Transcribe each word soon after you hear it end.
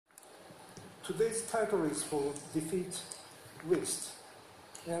today's title is for Defeat Waste.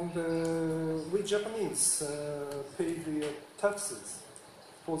 And we Japanese pay the taxes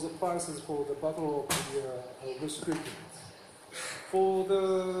for the prices for the battle of the waste treatment. For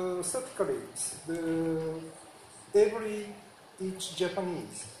the certificates, each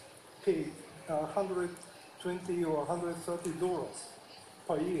Japanese paid $120 or $130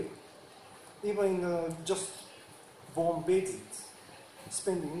 per year. Even just born babies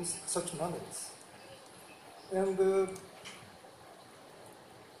spending such monies. And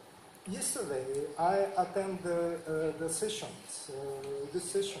yesterday I attended the sessions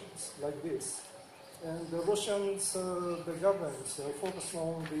like this. And the Russians, the government focus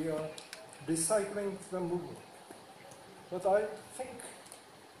on the recycling the movement. But I think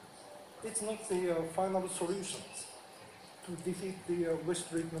it's not the final solutions to defeat the waste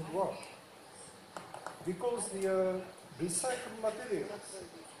treatment work. Because the recycled materials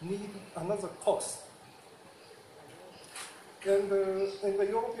need another cost. And in the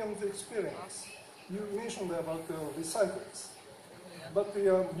European experience, you mentioned about the recyclers. But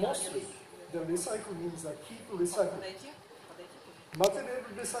mostly, the recycling means heat recycling. Material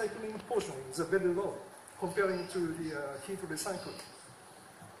recycling portion is very low comparing to the heat recycling.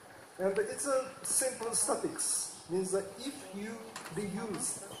 And it's a simple statistics, means that if you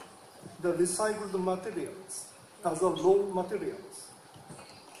reuse the recycled materials as a raw materials,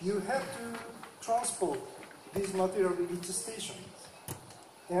 you have to transport these materials to each station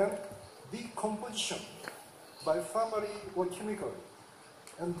and decomposition by family or chemical.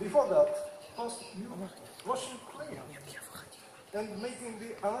 And before that, first you washing clean and making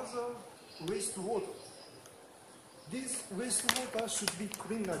the another wastewater. This wastewater should be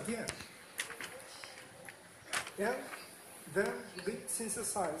clean again. And then be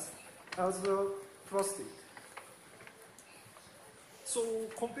synthesized as a plastic. So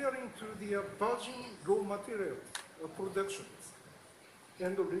comparing to the virgin raw material productions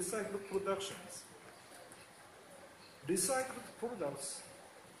and the recycled productions, recycled products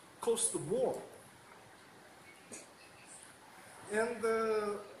cost more. And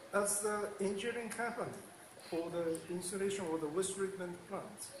as the engineering company for the installation of the waste treatment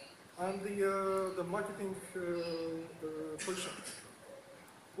plant and the marketing position,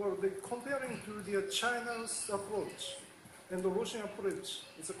 well, comparing to the China's approach and the Russian approach,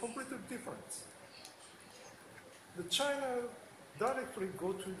 it's a completely different. The China directly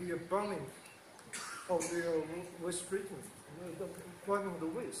go to the burning of the waste treatment, burning the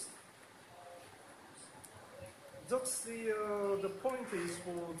waste. That's the point is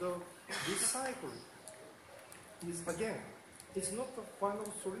for the recycling is again, it's not the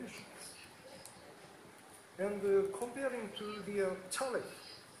final solutions. And comparing to the tariff,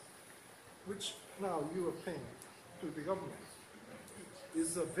 which now you are paying to the government,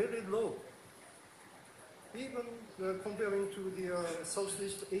 is very low. Even comparing to the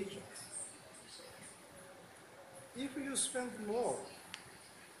Southeast Asians. If you spend more,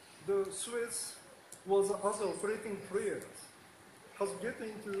 the Suez was as operating players has get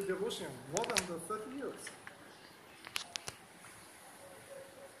into the Russian more than 30 years.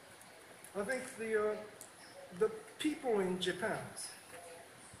 I think the people in Japan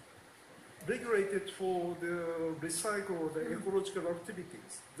regulated for the recycle, the ecological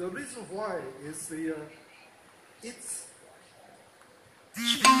activities. The reason why is it's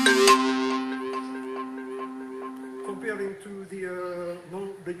cheap comparing to the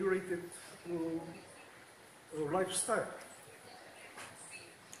non-regulated lifestyle.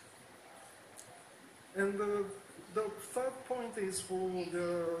 And the third point is for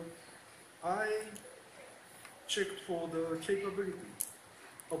I checked for the capability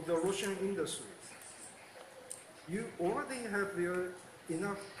of the Russian industries. You already have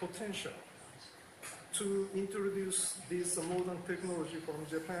enough potential to introduce this modern technology from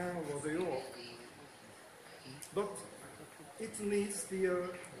Japan or the Europe. But it needs the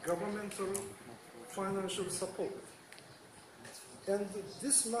governmental financial support. And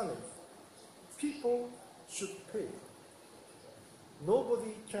this money, people should pay.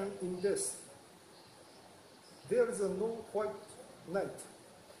 Nobody can invest. There is no white knight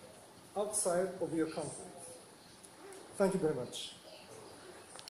outside of your country. Thank you very much.